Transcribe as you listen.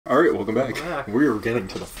Alright, welcome back. Yeah. We are getting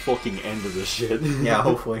to the fucking end of this shit. Yeah,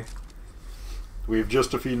 hopefully. We've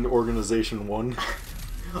just defeated Organization 1.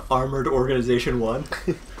 Armored Organization 1.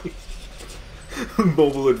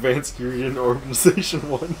 Mobile Advanced Union Organization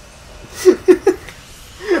 1.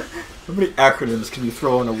 How many acronyms can you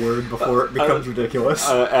throw in a word before it becomes ridiculous?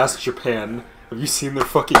 Ask Japan. Have you seen their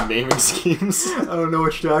fucking naming schemes? I don't know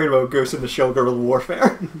what you're talking about. Ghost in the Shell Guerrilla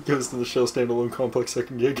Warfare. Ghost in the Shell Standalone Complex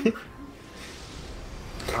Second Gig.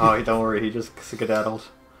 Oh, don't worry, he just skedaddled.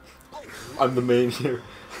 I'm the main here.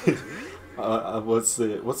 What's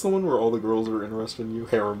the one where all the girls are interested in you?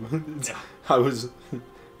 Harem. I was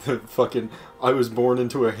born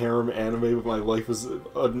into a harem anime, but my life is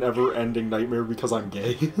a never-ending nightmare because I'm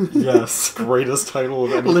gay. Yes. Greatest title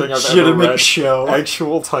of anything I've ever Legitimate read. show.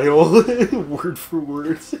 Actual title. Word for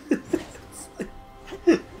word.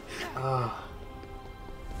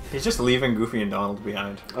 He's just leaving Goofy and Donald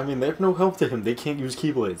behind. I mean, they have no help to him. They can't use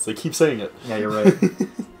Keyblades. They keep saying it. Yeah, you're right.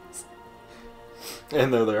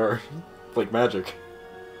 And there they are. Like magic.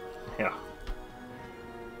 Yeah.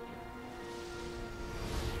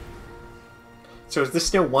 So is this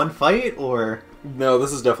still one fight, or...? No,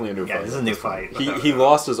 this is definitely a new fight. Yeah, this is a new fight. He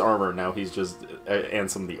lost his armor, now he's just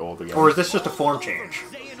Ansem the Old again. Or is this just a form change?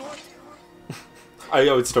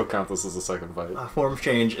 I would still count this as a second fight. A form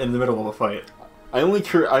change in the middle of a fight. I only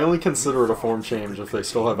consider it a form change if they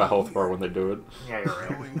still have a health bar when they do it. Yeah, you're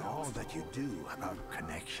right. Knowing all that you do about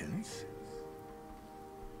connections.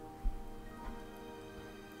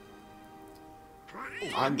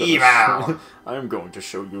 I'm going to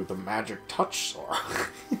show you the magic touch, Sora.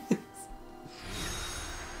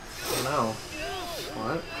 Oh no.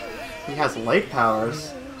 What? He has light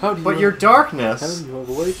powers. But you're How darkness! do you have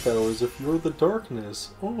light powers if you're the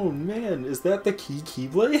darkness? Oh man, is that the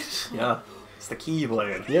Keyblade? Yeah. It's the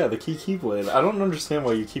Keyblade. Yeah, the Keyblade. I don't understand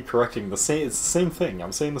why you keep correcting the same. It's the same thing.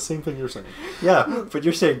 I'm saying the same thing you're saying. Yeah, but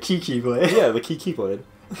you're saying Keyblade. Yeah, the Keyblade.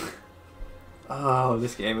 Oh,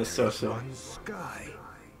 this game is so silly. One sky,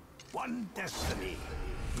 one destiny.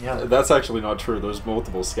 Yeah. That's actually not true. There's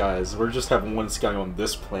multiple skies. We're just having one sky on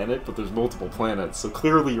this planet, but there's multiple planets. So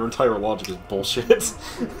clearly your entire logic is bullshit.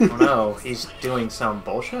 Oh no, he's doing some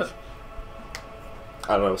bullshit?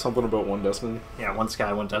 I don't know, something about one destiny. Yeah, one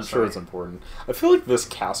sky, one I'm destiny. sure it's important. I feel like this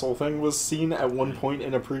castle thing was seen at one point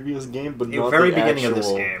in a previous game, but not The very the beginning actual... of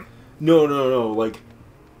this game. No.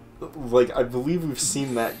 Like I believe we've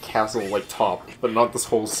seen that castle like top, but not this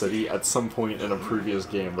whole city at some point in a previous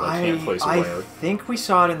game, but I can't place I where. think we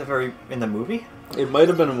saw it in the movie. It might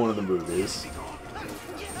have been in one of the movies.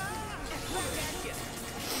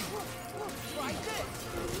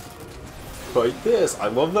 Like this. I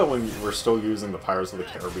love that when we're still using the Pirates of the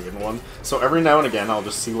Caribbean one. So every now and again, I'll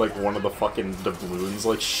just see like one of the fucking doubloons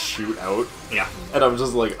like shoot out. Yeah. And I'm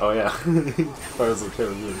just like, oh yeah, Pirates of the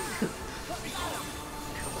Caribbean.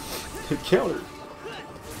 Counter.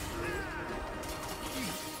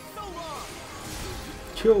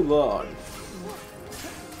 Kill log.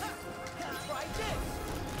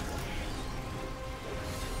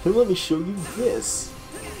 Hey, let me show you this.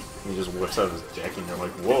 He just whips out his dick and you're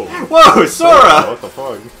like, whoa. Whoa, Sora! What the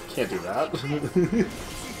fuck? Can't do that.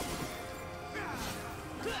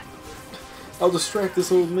 I'll distract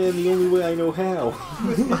this old man the only way I know how.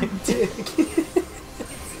 With my dick.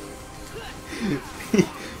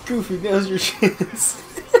 Goofy, now's your chance.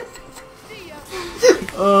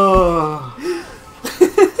 Oh.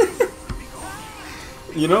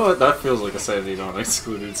 You know what? That feels like a Sandy Dawn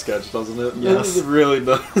excluded sketch, doesn't it? Yes. It really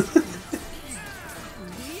does.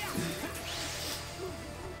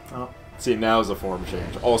 Oh. See, now is a form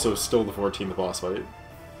change. Also, still the 14th boss fight.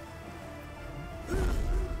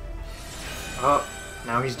 Oh,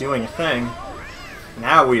 now he's doing a thing.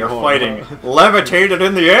 Now we are fighting levitated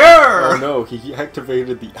in the air! Oh no, he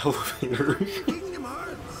activated the elevator.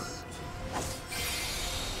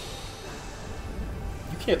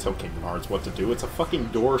 You can't tell Kingdom Hearts what to do. It's a fucking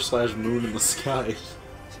door/moon in the sky.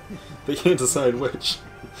 They can't decide which.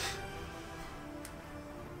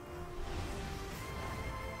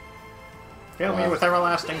 Kill me with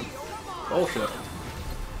everlasting bullshit.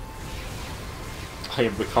 I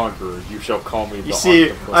am the conqueror. You shall call me the You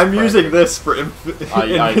see, Octopus I'm Prime. using this for I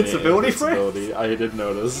invincibility frames? invincibility. I did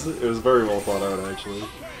notice. It was very well thought out, actually.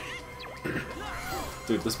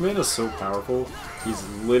 Dude, this man is so powerful. He's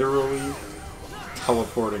literally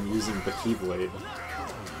teleporting using the Keyblade.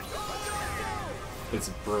 It's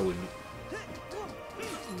brilliant.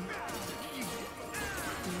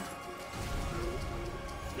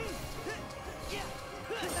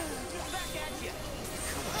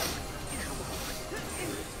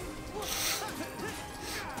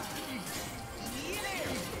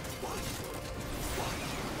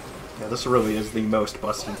 Yeah, this really is the most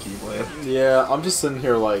busted Keyblade. Yeah, I'm just sitting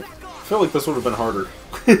here like, I feel like this would have been harder.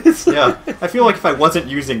 Yeah, I feel like if I wasn't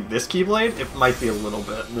using this Keyblade, it might be a little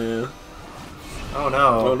bit. Yeah. Oh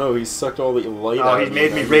no. Oh no, he sucked all the light out. Oh, he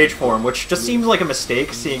made me Rage Form, which just seems like a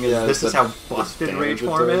mistake, seeing as this is how busted Rage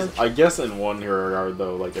Form is. I guess in one regard,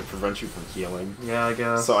 though, like, it prevents you from healing. Yeah, I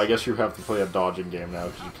guess. So I guess you have to play a dodging game now,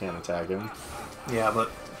 because you can't attack him. Yeah,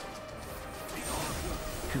 but...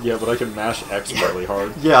 Yeah, but I can mash X really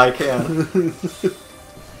hard. Yeah, I can.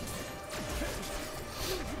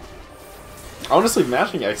 Honestly,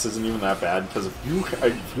 mashing X isn't even that bad, because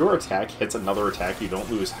if your attack hits another attack, you don't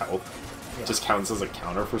lose health. It just counts as a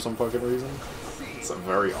counter for some fucking reason. It's a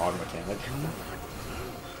very odd mechanic.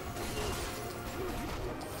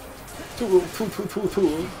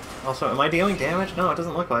 Also, am I dealing damage? No, it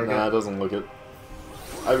doesn't look like it. Nah, it doesn't look it.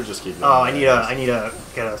 I would just keep going. Oh, I need to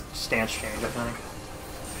get a stance change, I think.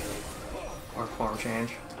 Or form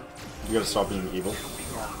change. You gotta stop being evil.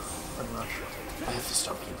 Yeah, pretty much. I have to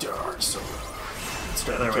stop being dark, so...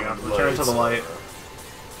 There we go. Return to the light.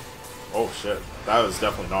 Oh shit. That was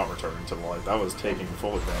definitely not returning to the light. That was taking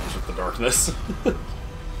full advantage of the darkness.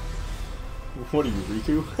 What are you,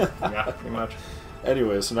 Riku? Yeah, pretty much.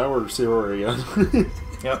 Anyway, so now we're Zero again.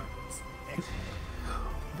 Yep.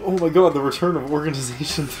 Oh my god, the return of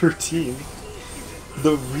Organization 13.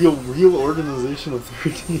 The real Organization of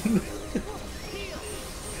 13.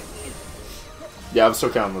 Yeah, I'm still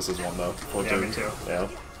counting this as one, though. Yeah, me too. Yeah.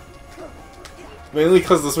 Mainly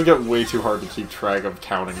because this would get way too hard to keep track of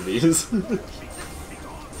counting these. I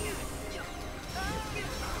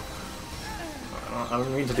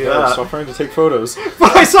don't mean to do Yeah, that. stop trying to take photos.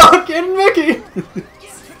 But I saw Kid and Mickey!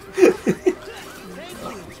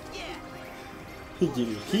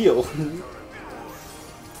 You heal.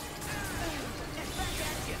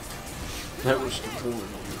 That was cool.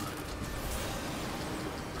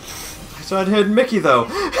 I saw Hidden Mickey, though.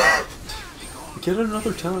 Get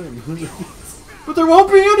another time. But there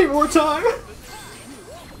won't be any more time!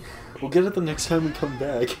 We'll get it the next time we come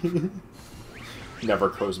back. Never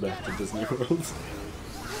goes back to Disney World.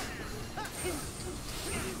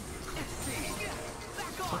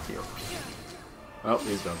 Fuck you. Oh,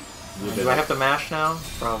 he's done. Do I have to mash now?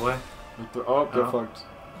 Probably. Oh, get Oh. fucked.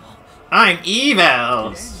 I'm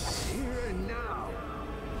evil!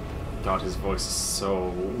 God, his voice is so...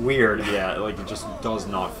 Weird. Yeah, like, it just does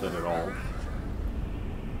not fit at all.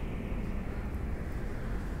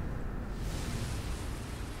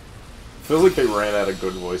 Feels like they ran out of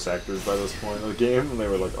good voice actors by this point in the game, and they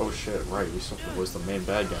were like, oh shit, right, we still have to voice the main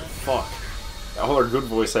bad guy. Fuck. All our good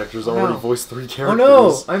voice actors already voiced 3 characters.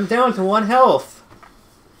 Oh no! I'm down to 1 health!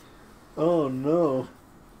 Oh no.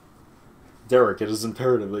 Derek, it is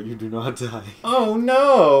imperative that you do not die. Oh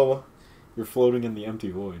no! You're floating in the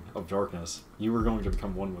empty void of darkness. You were going to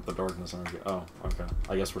become one with the darkness, aren't you? Oh, okay.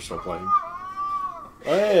 I guess we're still playing.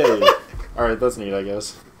 Hey! Alright, that's neat, I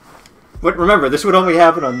guess. But remember, this would only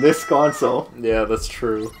happen on this console. Yeah, that's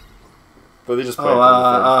true. But they just play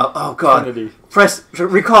oh god. Trinity. Press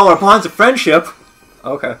recall our bonds of friendship.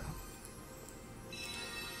 Okay.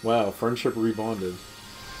 Wow, friendship rebonded.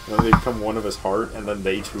 And then they become one of his heart, and then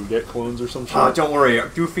they too get clones or some shit. Oh, don't worry.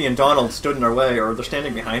 Goofy and Donald stood in our way, or they're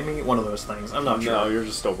standing behind me. One of those things. I'm not sure. No, you're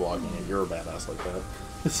just still blocking it. You're a badass like that.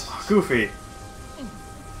 Goofy.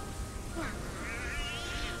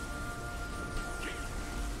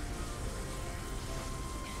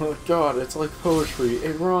 Oh god, it's like poetry.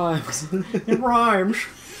 It rhymes. It rhymes.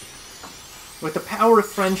 With the power of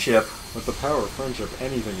friendship. With the power of friendship,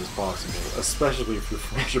 anything is possible, especially if you're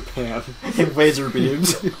from Japan. And laser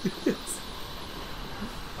beams.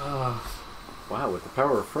 Wow, with the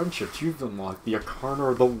power of friendship, you've unlocked the Arcana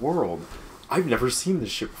of the world. I've never seen this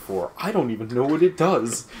shit before. I don't even know what it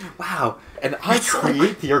does. Wow, and I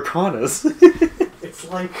create the Arcanas. It's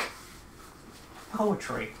like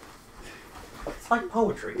poetry. It's like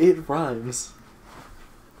poetry. It rhymes.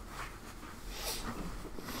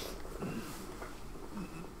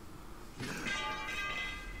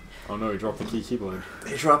 Oh no, he dropped the Keyblade.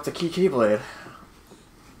 They dropped the Keyblade.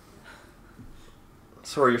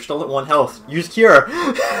 Sorry, you're still at 1 health. Use Cure!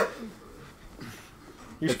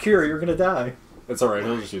 Use Cure, you're gonna die. It's alright,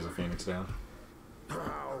 he'll just use a Phoenix down.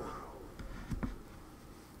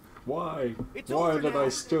 Why? Why did I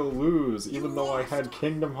still lose? Even though I had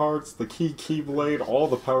Kingdom Hearts, the Keyblade, all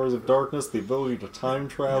the powers of darkness, the ability to time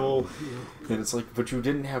travel, and it's like, but you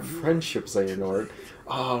didn't have friendship, Xehanort.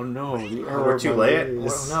 Oh no, the error We're of too my late?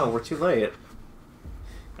 ways. Well, no, we're too late.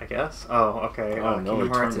 I guess? Oh, okay. Oh no, Kingdom he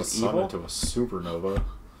turned Hearts the is sun evil? into a supernova.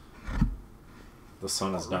 The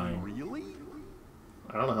sun is dying. Really?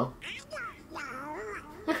 I don't know.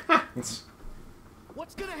 It's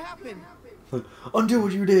What's gonna happen? Undo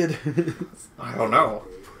what you did. I don't know.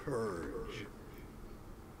 Purge.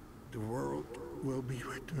 The world will be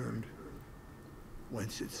returned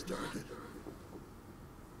once it started.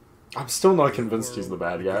 I'm still not convinced he's the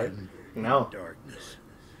bad guy. Began No. in darkness.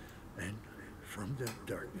 And from that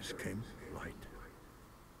darkness came light.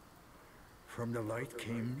 From the light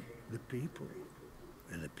came the people.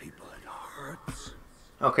 And the people had hearts.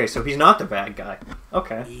 Okay, so he's not the bad guy.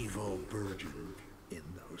 Okay. Evil burgeoned in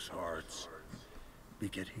those hearts,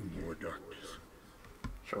 begetting more darkness.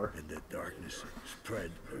 Sure. And that darkness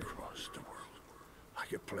spread across the world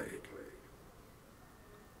like a plague.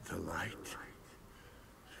 The light,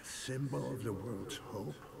 the symbol of the world's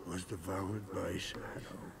hope, was devoured by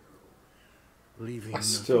shadow, leaving nothing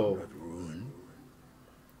still- but ruin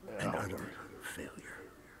and utter failure.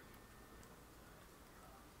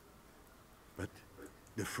 But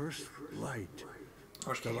the first light,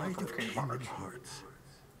 the light of Kingdom Hearts,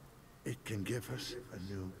 it can give us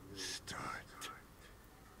a new start.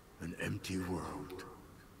 An empty world,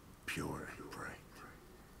 pure and bright.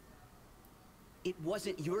 It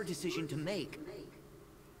wasn't your decision to make.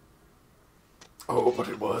 Oh, but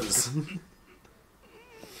it was.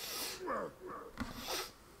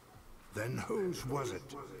 Then whose was it?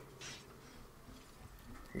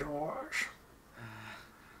 Gosh.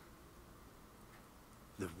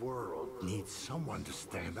 The world needs someone to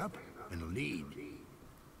stand up and lead.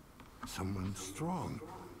 Someone strong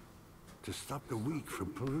to stop the weak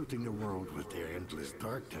from polluting the world with their endless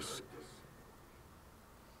darkness.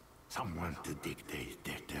 Someone to dictate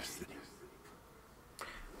their destiny.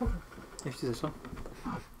 You see this one?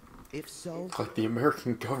 If so, Like the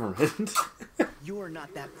American government. you're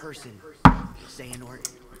not that person, Xehanort.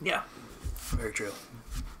 Yeah. Very true.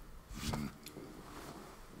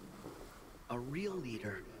 A real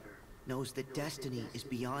leader knows that destiny is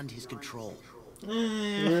beyond his control. Yeah.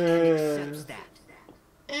 Accepts that.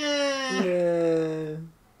 Yeah.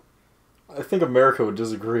 I think America would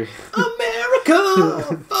disagree.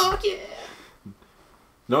 America! Fuck yeah!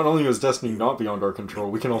 Not only is destiny not beyond our control,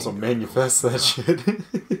 we can also manifest that shit.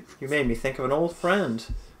 You made me think of an old friend.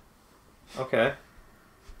 Okay.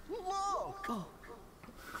 Oh,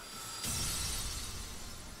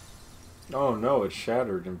 Oh no, it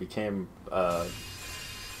shattered and became,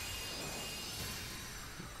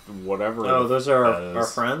 whatever. Oh, those are that our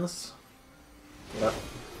is. friends? Yep.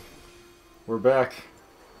 We're back.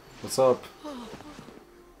 What's up?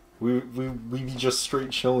 We be just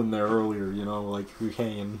straight chilling there earlier, you know, like we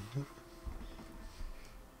hanging.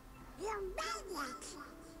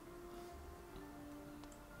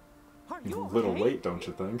 A little late, don't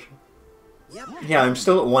you think? yep. Yeah, I'm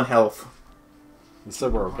still at 1 health. You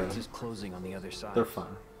said we're okay. Hearts is closing on the other side. They're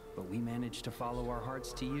fine. But we managed to follow our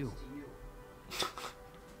hearts to you.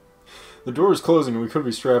 The door is closing and we could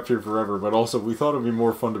be strapped here forever, but also we thought it'd be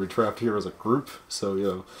more fun to be trapped here as a group, so you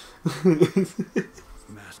know.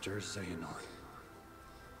 Master Xehanort.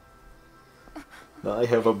 I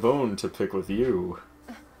have a bone to pick with you.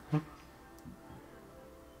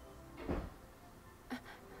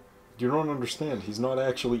 You don't understand, he's not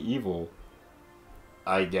actually evil.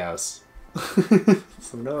 I guess. Who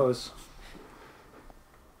knows?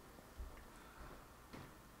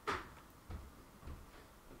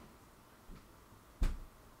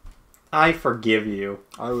 I forgive you.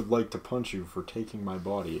 I would like to punch you for taking my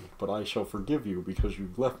body, but I shall forgive you because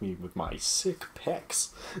you left me with my sick pecs.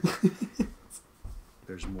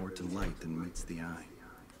 There's more to light than meets the eye.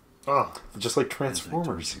 Oh, Just like As I told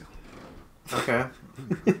Transformers. you. okay.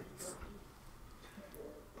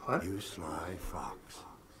 What? You sly fox.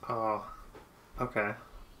 Oh, okay.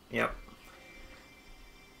 Yep.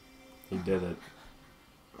 He did it.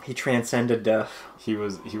 He transcended death. He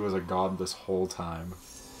was a god this whole time.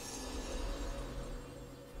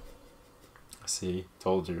 See,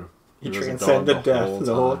 told you. He was a god transcended death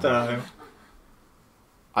the whole time.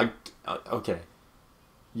 Okay.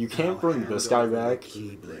 You can't bring this guy back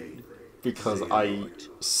Keyblade. because I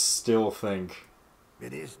still think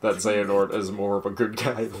It is that Xehanort is more of a good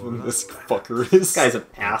guy than this fucker is. This guy's an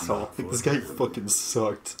asshole. This guy fucking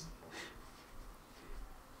sucked.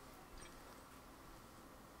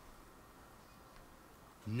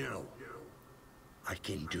 No. I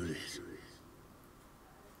can do this.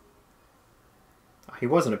 He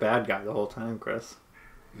wasn't a bad guy the whole time, Chris.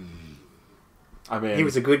 I mean, He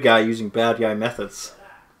was a good guy using bad guy methods.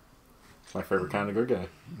 my favorite kind of good guy.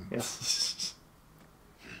 Yes.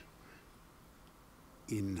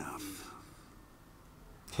 Enough.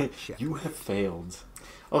 You have failed.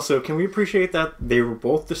 Also, can we appreciate that they were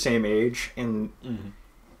both the same age? And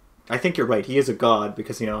I think you're right. He is a god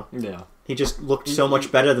because, you know, Yeah. He just looked so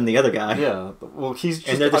much better than the other guy. Yeah, well, he's just...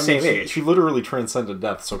 And they're the same age. He literally transcended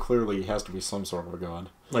death, so clearly he has to be some sort of a god.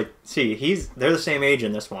 Like, see, they're the same age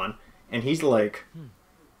in this one, and he's like...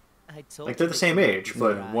 Like, they're the same age,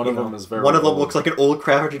 but one of them is very One of them old. looks like an old,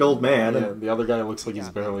 crafted old man. Yeah, And... the other guy looks like he's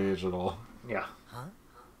barely aged at all. Yeah. Huh?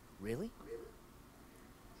 Really?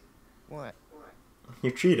 What?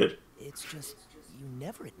 You cheated. It's just, you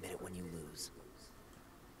never admit it when you lose.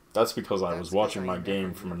 That's because I was watching my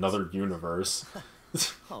game from another universe.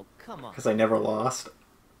 Oh, come on. Because I never lost.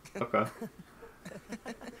 Okay.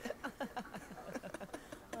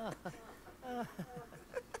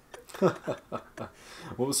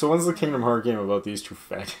 Well, so when's the Kingdom Hearts game about these two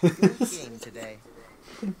faggots? Game today.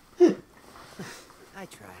 I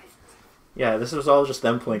try. Yeah, this was all just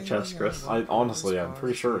them playing chess, Chris. Honestly, I'm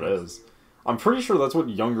pretty sure it is. I'm pretty sure that's what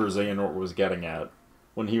younger Xehanort was getting at.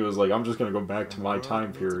 When he was like, I'm just going to go back to my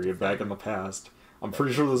time period, back in the past. I'm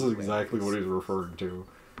pretty sure this is exactly what he's referring to.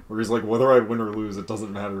 Where he's like, whether I win or lose, it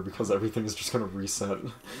doesn't matter because everything is just going to reset.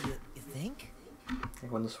 You think?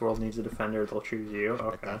 When this world needs a defender, they'll choose you. But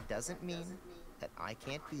Okay. that doesn't mean that I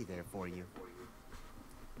can't be there for you.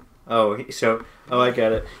 Oh, I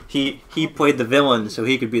get it. He played the villain, so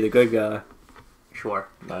he could be the good guy. Sure.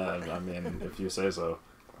 I mean, if you say so.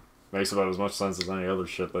 Makes about as much sense as any other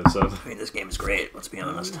shit they said. I mean, this game is great, let's be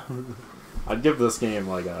honest. I'd give this game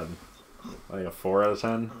like a 4 out of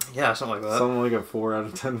 10. Yeah, something like that. Something like a 4 out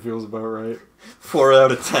of 10 feels about right. 4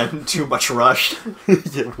 out of 10, too much rushed.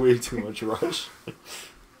 Yeah, way too much rush.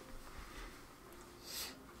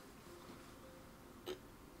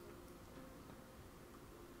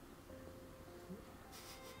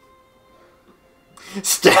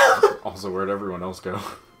 Still. Also, where'd everyone else go?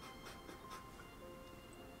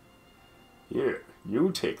 Here,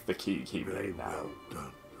 you take the keyblade now.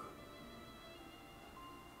 Done.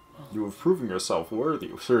 You have proven yourself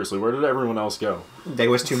worthy. Seriously, where did everyone else go? They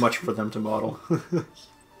was too much for them to model.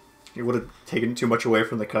 You would have taken too much away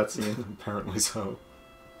from the cutscene. Apparently so.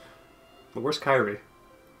 But where's Kyrie?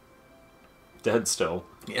 Dead still.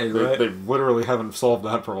 Yeah, you're right. They literally haven't solved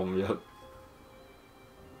that problem yet.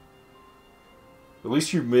 At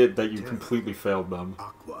least you admit that you completely failed them.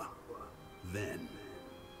 Aqua. Then.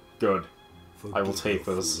 Good. I will forgive take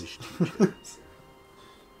your this. foolish teachers.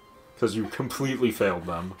 Because you completely failed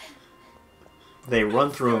them. They run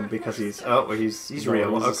through him because he's No, real. he's a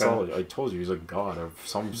Okay. solid. I told you, he's a god of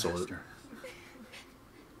some sort. Master,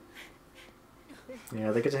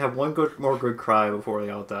 Yeah, they get to have one more good cry before they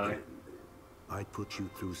all die. I put you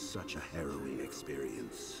through such a harrowing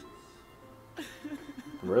experience.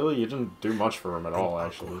 Really? You didn't do much for him at all,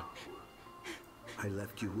 actually. I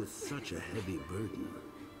left you with such a heavy burden.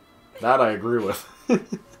 That I agree with.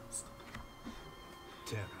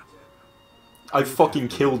 Terra, I fucking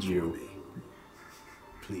killed you.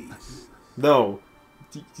 please. No.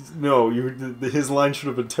 No, his line should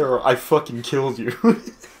have been Terra. I fucking killed you.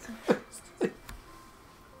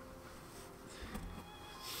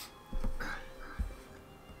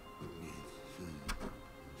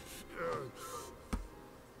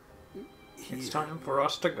 It's time for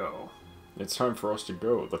us to go. It's time for us to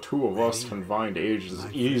go. The two of us combined age is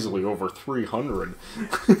easily over 300.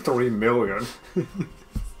 3 million.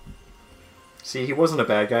 See, he wasn't a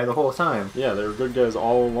bad guy the whole time. Yeah, they were good guys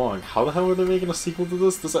all along. How the hell are they making a sequel to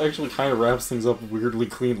this? This actually kind of wraps things up weirdly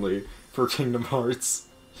cleanly for Kingdom Hearts.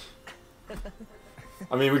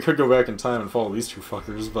 I mean, we could go back in time and follow these two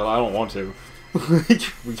fuckers, but I don't want to.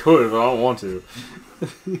 We could, but I don't want to.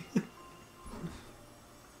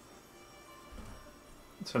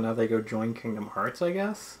 So now they go join Kingdom Hearts, I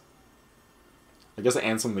guess? I guess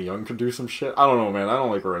Ansem the Young could do some shit. I don't know, man. I don't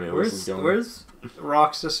like where any of this is going. Where's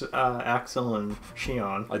Roxas, Axel, and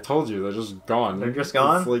Shion? I told you, they're just gone. They're just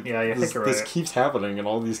gone? It's like, Yeah, I think you're this right. keeps happening in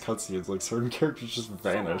all these cutscenes. Like, certain characters just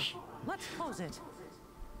vanish. Let's close it.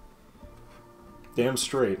 Damn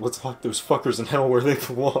straight. Let's lock those fuckers in hell where they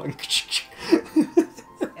belong.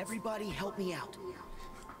 Everybody help me out.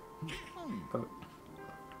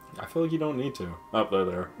 I feel like you don't need to. Oh, they're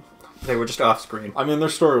there. They were just off screen. I mean, their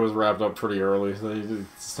story was wrapped up pretty early. They didn't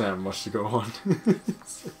have much to go on.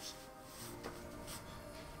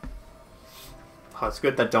 Oh, it's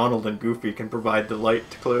good that Donald and Goofy can provide the light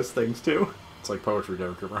to close things too. It's like poetry,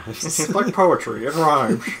 Joker, right? It's like poetry, it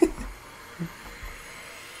rhymes.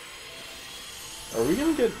 Are we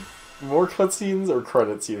gonna get more cutscenes or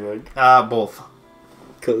credits, you think? Both.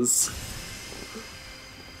 Because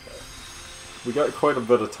we got quite a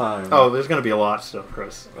bit of time. Oh, there's gonna be a lot still,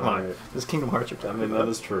 Chris. Come on. Alright. This Kingdom Hearts are I talking mean, about.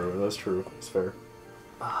 that is true. That's true. It's fair.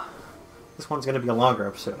 This one's gonna be a longer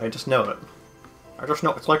episode. I just know it. I just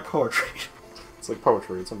know it's like poetry. It's like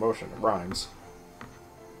poetry. It's emotion. It rhymes.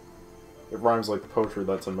 It rhymes like the poetry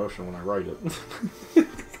that's in motion when I write it.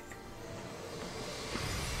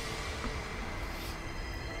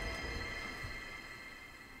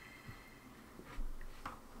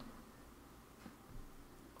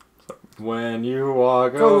 When you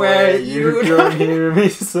walk away, you don't hear me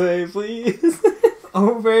say please.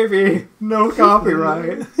 Oh baby, no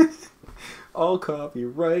copyright. All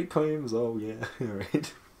copyright claims, oh yeah,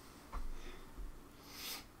 right.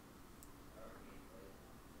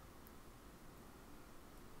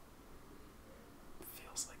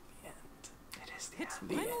 Feels like the end. It is the It's end.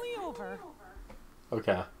 finally over.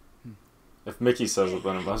 Okay. If Mickey says it,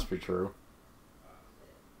 then it must be true.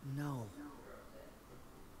 No.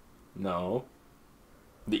 No.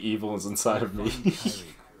 The evil is inside of me.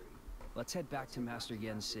 Let's head back to Master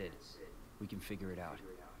Yen Sid. We can figure it out.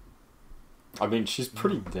 I mean, she's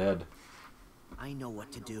pretty dead. I know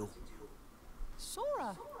what to do.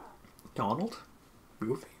 Sora. Donald?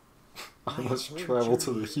 Goofy? I must travel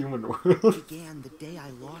to the human world. Began the day I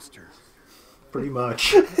lost her. Pretty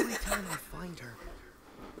much. Every time I find her,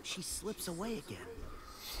 she slips away again.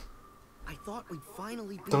 I thought we'd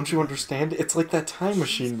finally be Don't you together. understand? It's like that time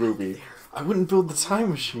machine movie. I wouldn't build the time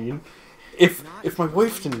machine if my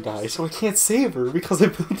wife didn't die, so I can't save her because I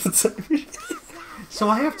built the time machine. So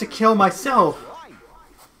I have to kill myself.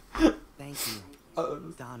 Thank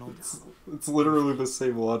you, Donald. It's literally the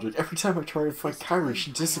same logic. Every time I try and find Kyrie,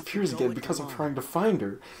 she disappears again because I'm trying to find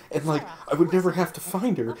her. And like, I would never have to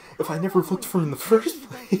find her if I never looked for her in the first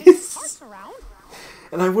place.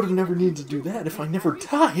 And I would have never needed to do that if I never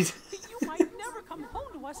died. You might never come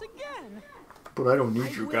home to us again. But I don't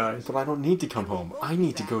need you guys. But I don't need to come home. I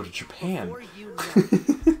need to go to Japan. Before you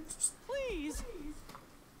know, Please.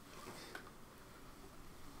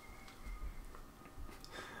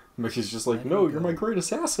 Mickey's just like, no, you're my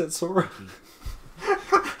greatest asset, Sora.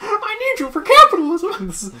 I need you for capitalism.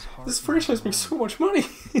 This franchise makes so much money.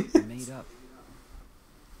 Made up.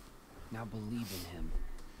 Now believe in him.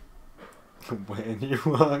 When you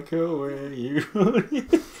walk away, you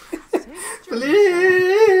Please,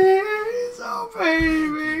 oh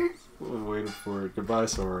baby. waited for it. Goodbye,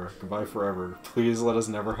 Sora. Goodbye forever. Please let us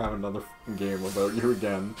never have another game about you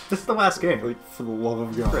again. This is the last game. Like, for the love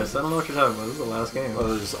of God. Chris, I don't know what you're talking about. This is the last game.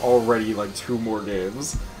 There's already like 2 more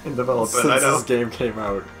games In development, since I know. this game came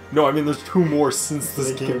out. No, I mean there's 2 more since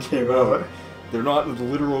this game came out. They're not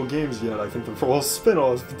literal games yet. I think they're all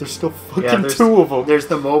spin-offs, but there's still fucking there's 2 of them. There's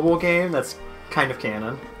the mobile game that's kind of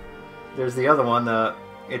canon. There's the other one that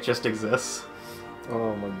it just exists.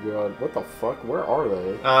 Oh my god, what the fuck? Where are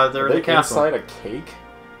they? They're Are in they the castle. inside a cake?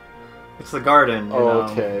 It's the garden. Oh,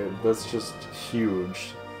 okay, that's just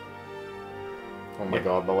huge. Oh my Yeah.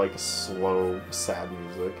 god, the like slow, sad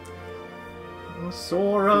music.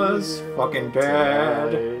 Sora's fucking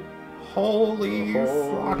dead. Holy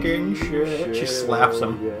fucking shit. She slaps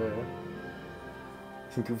him. Yeah.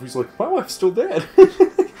 And Goofy's like, my wife's still dead.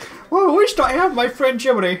 Well, at least I have my friend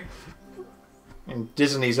Jiminy. And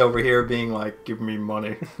Disney's over here being like, give me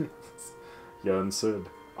money. Yen Sid,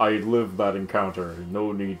 I lived that encounter.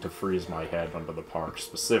 No need to freeze my head under the park,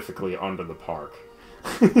 specifically under the park.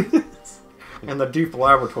 In the deep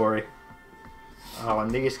laboratory. Oh,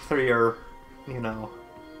 and these 3 are, you know...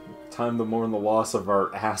 Time to mourn the loss of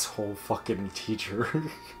our asshole fucking teacher.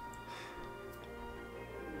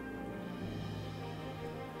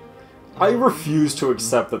 I refuse to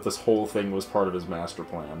accept that this whole thing was part of his master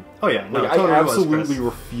plan. Oh yeah, no, Like, totally I was, absolutely Chris.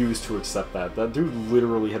 refuse to accept that. That dude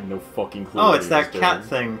literally had no fucking clue. Oh, what it's he was that cat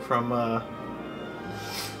doing. thing from,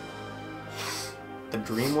 the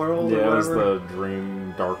Dream World or Yeah, it was whatever? the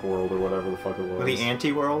Dream Dark World or whatever the fuck it was. Or the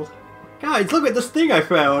Anti-World? Guys, look at this thing I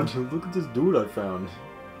found! Look at this dude I found.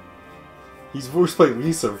 He's voiced by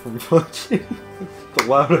Lisa from fucking The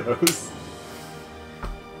Loud House.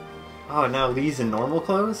 Oh, now Lee's in normal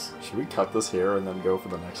clothes? Should we cut this here and then go for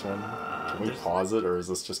the next one? Can we there's- pause it, or is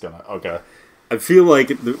this just gonna... Okay. I feel like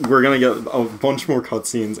we're gonna get a bunch more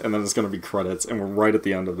cutscenes, and then it's gonna be credits, and we're right at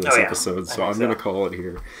the end of this Oh, yeah. episode, so I I'm think gonna so. call it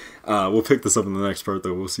here. We'll pick this up in the next part,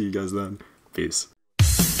 though. We'll see you guys then. Peace.